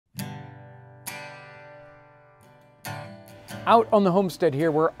Out on the homestead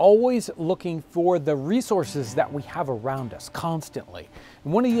here, we're always looking for the resources that we have around us constantly.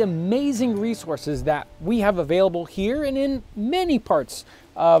 And one of the amazing resources that we have available here and in many parts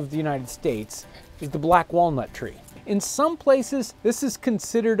of the United States is the black walnut tree. In some places, this is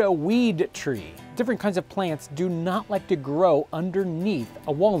considered a weed tree. Different kinds of plants do not like to grow underneath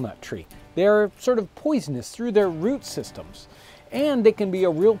a walnut tree. They're sort of poisonous through their root systems. And they can be a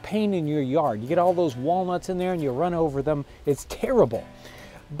real pain in your yard. You get all those walnuts in there and you run over them. It's terrible.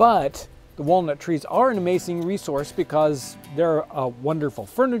 But the walnut trees are an amazing resource because they're a wonderful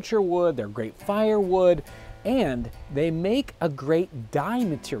furniture wood, they're great firewood, and they make a great dye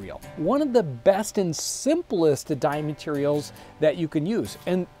material. One of the best and simplest dye materials that you can use,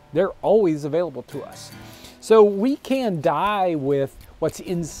 and they're always available to us. So we can dye with what's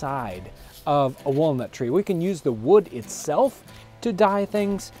inside of a walnut tree. We can use the wood itself to dye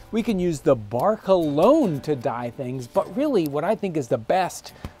things. We can use the bark alone to dye things, but really what I think is the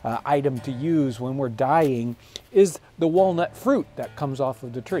best item to use when we're dyeing is the walnut fruit that comes off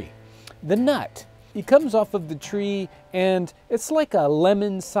of the tree. The nut, it comes off of the tree and it's like a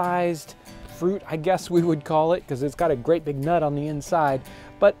lemon-sized fruit, I guess we would call it, because it's got a great big nut on the inside,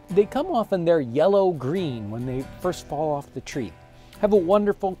 but they come off and they're yellow-green when they first fall off the tree. Have a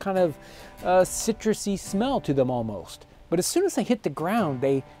wonderful kind of citrusy smell to them almost. But as soon as they hit the ground,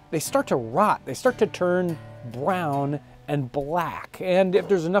 they start to rot. They start to turn brown and black. And if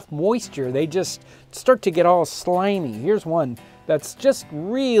there's enough moisture, they just start to get all slimy. Here's one that's just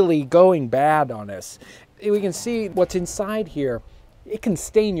really going bad on us. We can see what's inside here. It can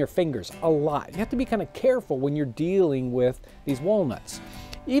stain your fingers a lot. You have to be kind of careful when you're dealing with these walnuts.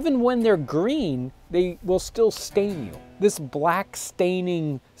 Even when they're green, they will still stain you. This black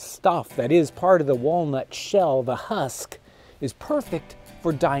staining stuff that is part of the walnut shell, the husk, is perfect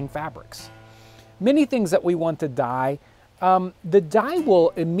for dyeing fabrics. Many things that we want to dye, the dye will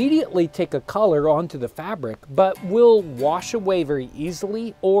immediately take a color onto the fabric, but will wash away very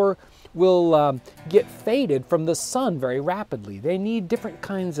easily or will get faded from the sun very rapidly. They need different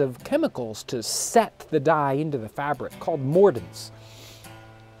kinds of chemicals to set the dye into the fabric called mordants.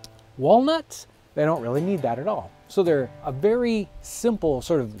 Walnuts, they don't really need that at all. So they're a very simple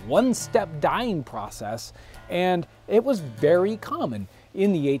sort of one-step dyeing process, and it was very common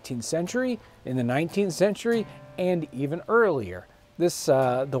in the 18th century, in the 19th century, and even earlier.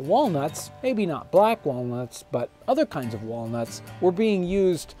 The walnuts, maybe not black walnuts, but other kinds of walnuts, were being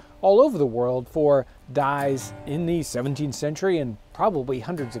used all over the world for dyes in the 17th century and probably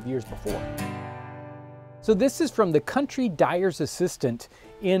hundreds of years before. So this is from the Country Dyer's Assistant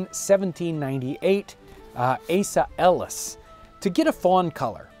in 1798, Asa Ellis. To get a fawn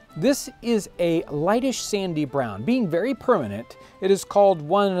color, this is a lightish sandy brown. Being very permanent, it is called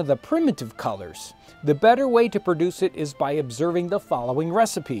one of the primitive colors. The better way to produce it is by observing the following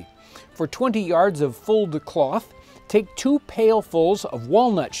recipe. For 20 yards of fulled cloth, take 2 pailfuls of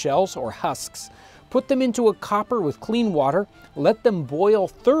walnut shells or husks, put them into a copper with clean water, let them boil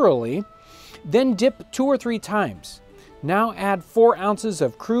thoroughly, then dip 2 or 3 times. Now add 4 ounces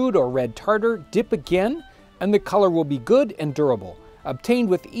of crude or red tartar, dip again, and the color will be good and durable, obtained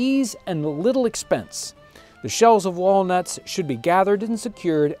with ease and little expense. The shells of walnuts should be gathered and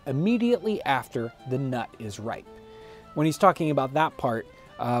secured immediately after the nut is ripe. When he's talking about that part,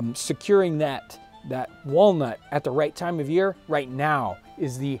 securing that walnut at the right time of year, right now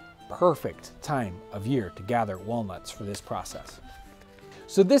is the perfect time of year to gather walnuts for this process.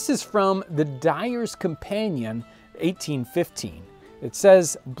 So this is from the Dyer's Companion, 1815. It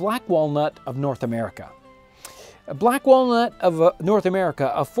says, Black Walnut of North America. A black walnut of North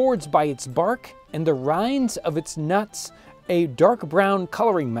America affords by its bark and the rinds of its nuts a dark brown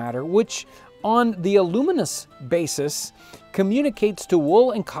coloring matter which, on the aluminous basis, communicates to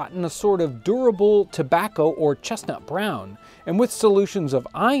wool and cotton a sort of durable tobacco or chestnut brown, and with solutions of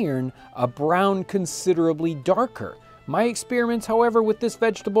iron, a brown considerably darker. My experiments, however, with this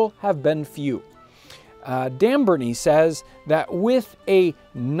vegetable have been few. Damburney says that with a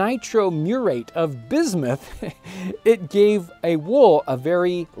nitromurate of bismuth, it gave a wool a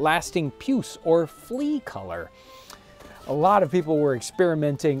very lasting puce or flea color. A lot of people were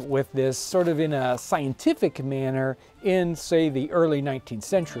experimenting with this sort of in a scientific manner in, say, the early 19th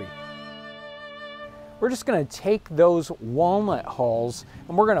century. We're just going to take those walnut hulls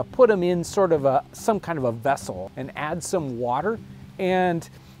and we're going to put them in sort of some kind of a vessel and add some water and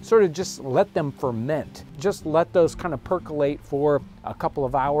sort of just let them ferment. Just let those kind of percolate for a couple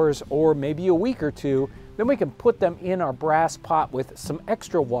of hours or maybe a week or two. Then we can put them in our brass pot with some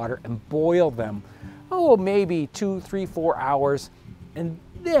extra water and boil them. Oh, maybe 2, 3, 4 hours. And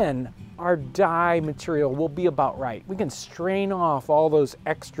then our dye material will be about right. We can strain off all those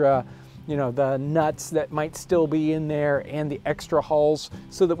extra, the nuts that might still be in there and the extra hulls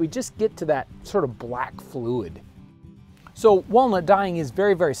so that we just get to that sort of black fluid. So walnut dyeing is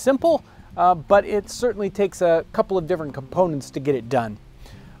very, very simple, but it certainly takes a couple of different components to get it done.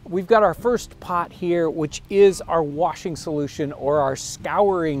 We've got our first pot here, which is our washing solution or our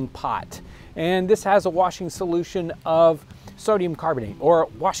scouring pot. And this has a washing solution of sodium carbonate or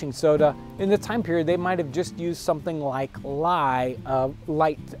washing soda. In the time period, they might have just used something like lye,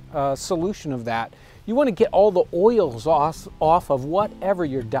 light solution of that. You want to get all the oils off of whatever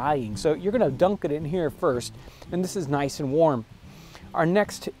you're dyeing. So you're going to dunk it in here first, and this is nice and warm. Our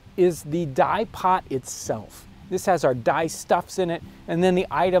next is the dye pot itself. This has our dye stuffs in it, and then the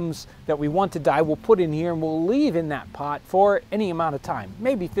items that we want to dye we'll put in here and we'll leave in that pot for any amount of time,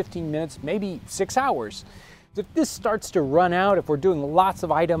 maybe 15 minutes, maybe 6 hours. If this starts to run out, if we're doing lots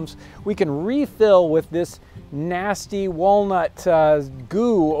of items, we can refill with this nasty walnut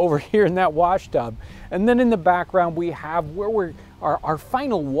goo over here in that wash tub. And then in the background we have where our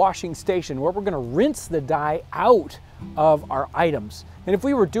final washing station, where we're going to rinse the dye out of our items. And if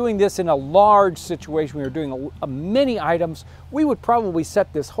we were doing this in a large situation, we were doing many items, we would probably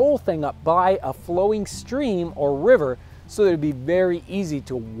set this whole thing up by a flowing stream or river so that it'd be very easy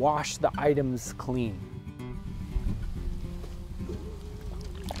to wash the items clean.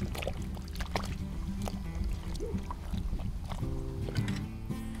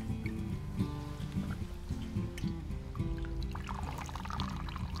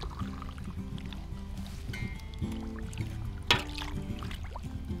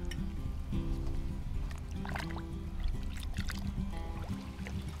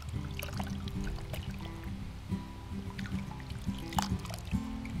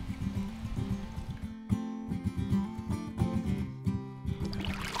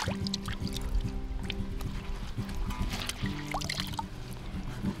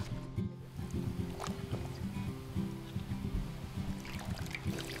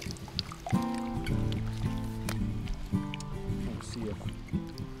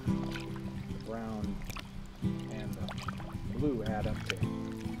 Blue add up to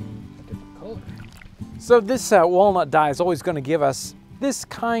a different color. So this walnut dye is always going to give us this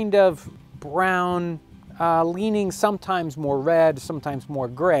kind of brown, leaning sometimes more red, sometimes more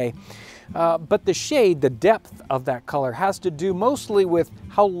gray. But the shade, the depth of that color has to do mostly with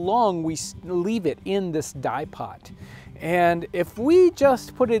how long we leave it in this dye pot. And if we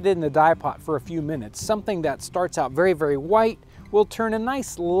just put it in the dye pot for a few minutes, something that starts out very, very white will turn a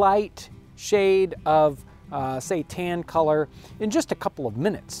nice light shade of say tan color in just a couple of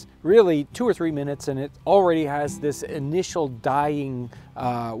minutes, really 2 or 3 minutes, and it already has this initial dyeing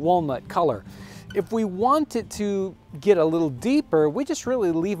walnut color. If we want it to get a little deeper, we just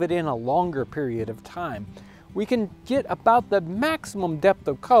really leave it in a longer period of time. We can get about the maximum depth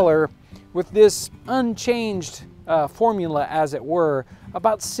of color with this unchanged formula, as it were,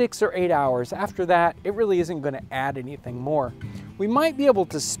 about 6 or 8 hours. After that, it really isn't going to add anything more. We might be able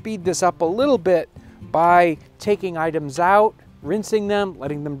to speed this up a little bit by taking items out, rinsing them,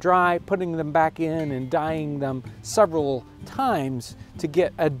 letting them dry, putting them back in and dyeing them several times to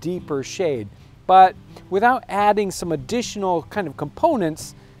get a deeper shade. But without adding some additional kind of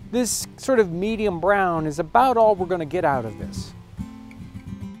components, this sort of medium brown is about all we're going to get out of this.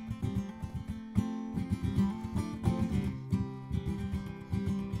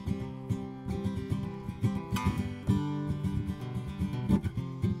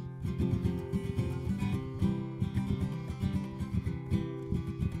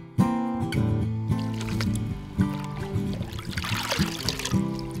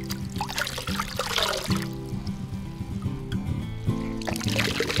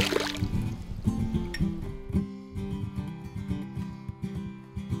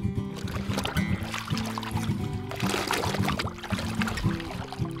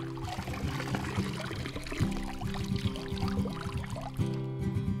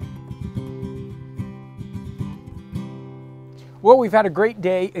 Well, we've had a great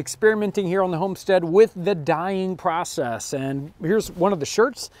day experimenting here on the homestead with the dyeing process. And here's one of the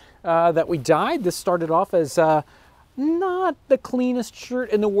shirts that we dyed. This started off as not the cleanest shirt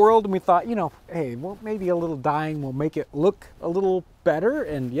in the world. And we thought, hey, well, maybe a little dyeing will make it look a little better.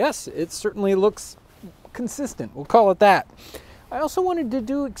 And yes, it certainly looks consistent. We'll call it that. I also wanted to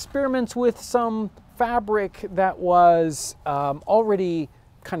do experiments with some fabric that was already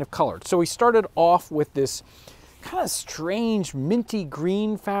kind of colored. So we started off with this kind of strange minty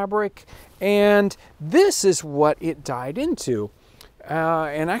green fabric, and this is what it dyed into.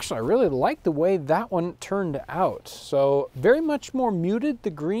 And actually, I really like the way that one turned out. So very much more muted, the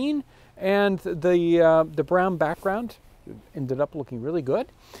green, and the brown background ended up looking really good.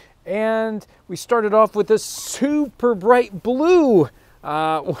 And we started off with this super bright blue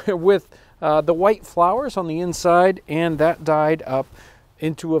with the white flowers on the inside, and that dyed up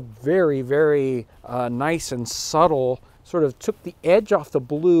into a very, very nice and subtle, sort of took the edge off the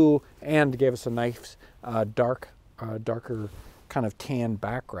blue and gave us a nice darker kind of tan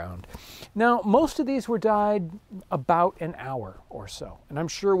background. Now, most of these were dyed about an hour or so, and I'm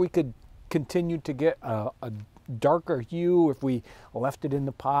sure we could continue to get a darker hue if we left it in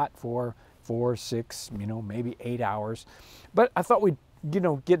the pot for 4, 6, maybe 8 hours. But I thought we'd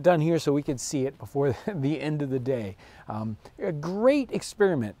get done here so we could see it before the end of the day. A great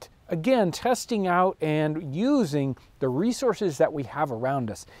experiment. Again, testing out and using the resources that we have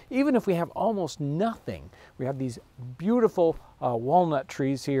around us. Even if we have almost nothing, we have these beautiful walnut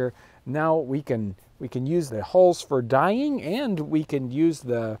trees here. Now we can use the hulls for dyeing, and we can use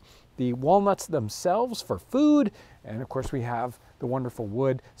the walnuts themselves for food. And of course we have the wonderful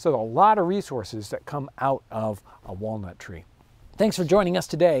wood. So a lot of resources that come out of a walnut tree. Thanks for joining us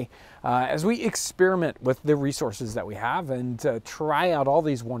today as we experiment with the resources that we have and try out all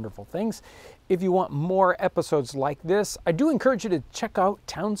these wonderful things. If you want more episodes like this, I do encourage you to check out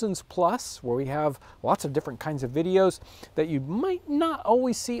Townsends Plus, where we have lots of different kinds of videos that you might not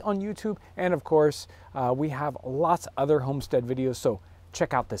always see on YouTube. And of course, we have lots of other homestead videos, so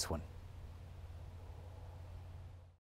check out this one.